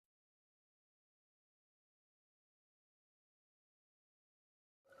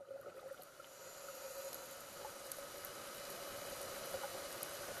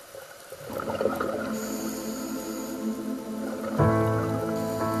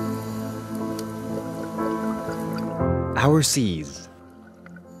Our seas,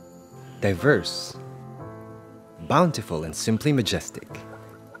 diverse, bountiful, and simply majestic.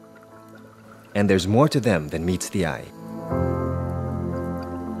 And there's more to them than meets the eye.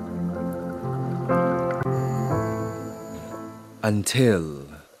 Until...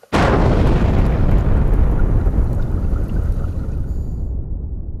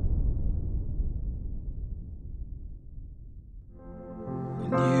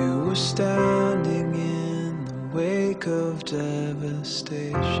 when you were standing in the wake of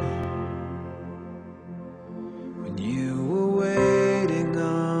devastation, when you were waiting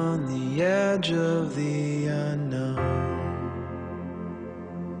on the edge of the unknown,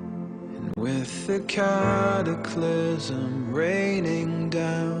 and with the cataclysm raining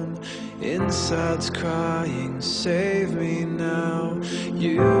down, insides crying, save me now,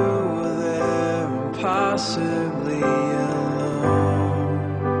 you were there impossibly alone.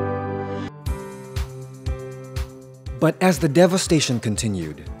 But as the devastation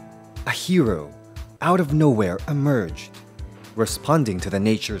continued, a hero out of nowhere emerged, responding to the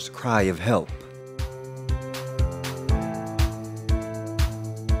nature's cry of help.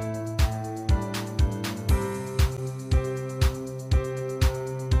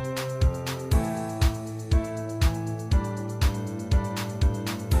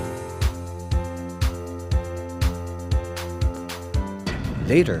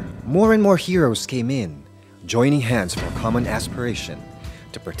 Later, more and more heroes came in, joining hands for a common aspiration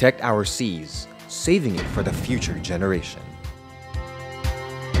to protect our seas, saving it for the future generation.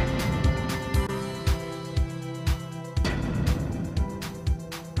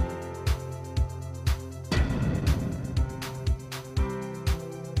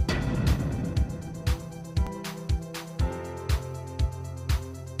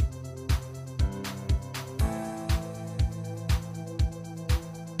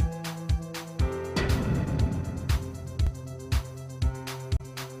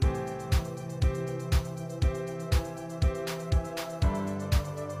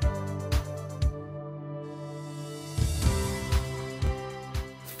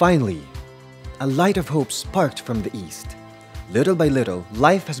 Finally, a light of hope sparked from the east. Little by little,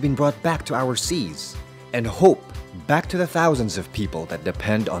 life has been brought back to our seas, and hope back to the thousands of people that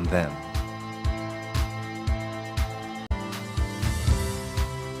depend on them.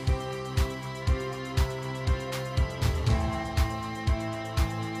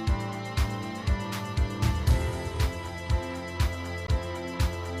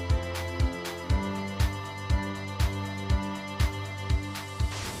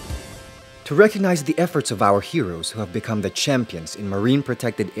 To recognize the efforts of our heroes who have become the champions in marine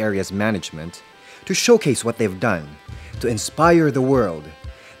protected areas management, to showcase what they've done, to inspire the world,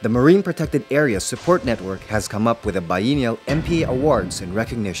 the Marine Protected Areas Support Network has come up with a biennial MPA Awards in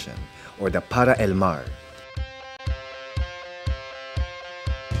recognition, or the Para El Mar.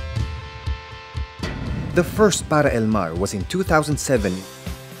 The first Para El Mar was in 2007.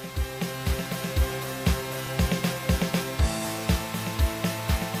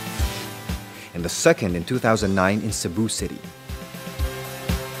 And the second in 2009 in Cebu City.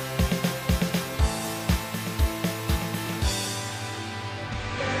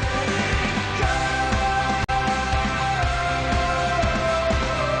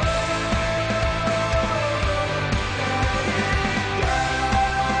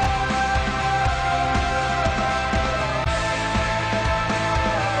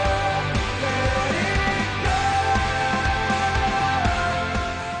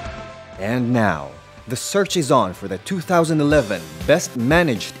 And now, the search is on for the 2011 Best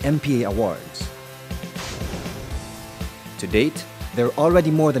Managed MPA Awards. To date, there are already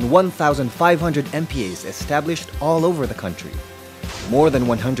more than 1,500 MPAs established all over the country. More than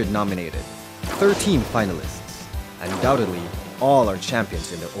 100 nominated, 13 finalists. Undoubtedly, all are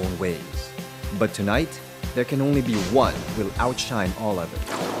champions in their own ways. But tonight, there can only be one who will outshine all others.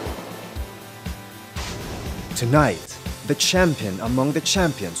 Tonight, the champion among the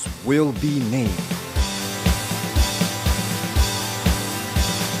champions will be named.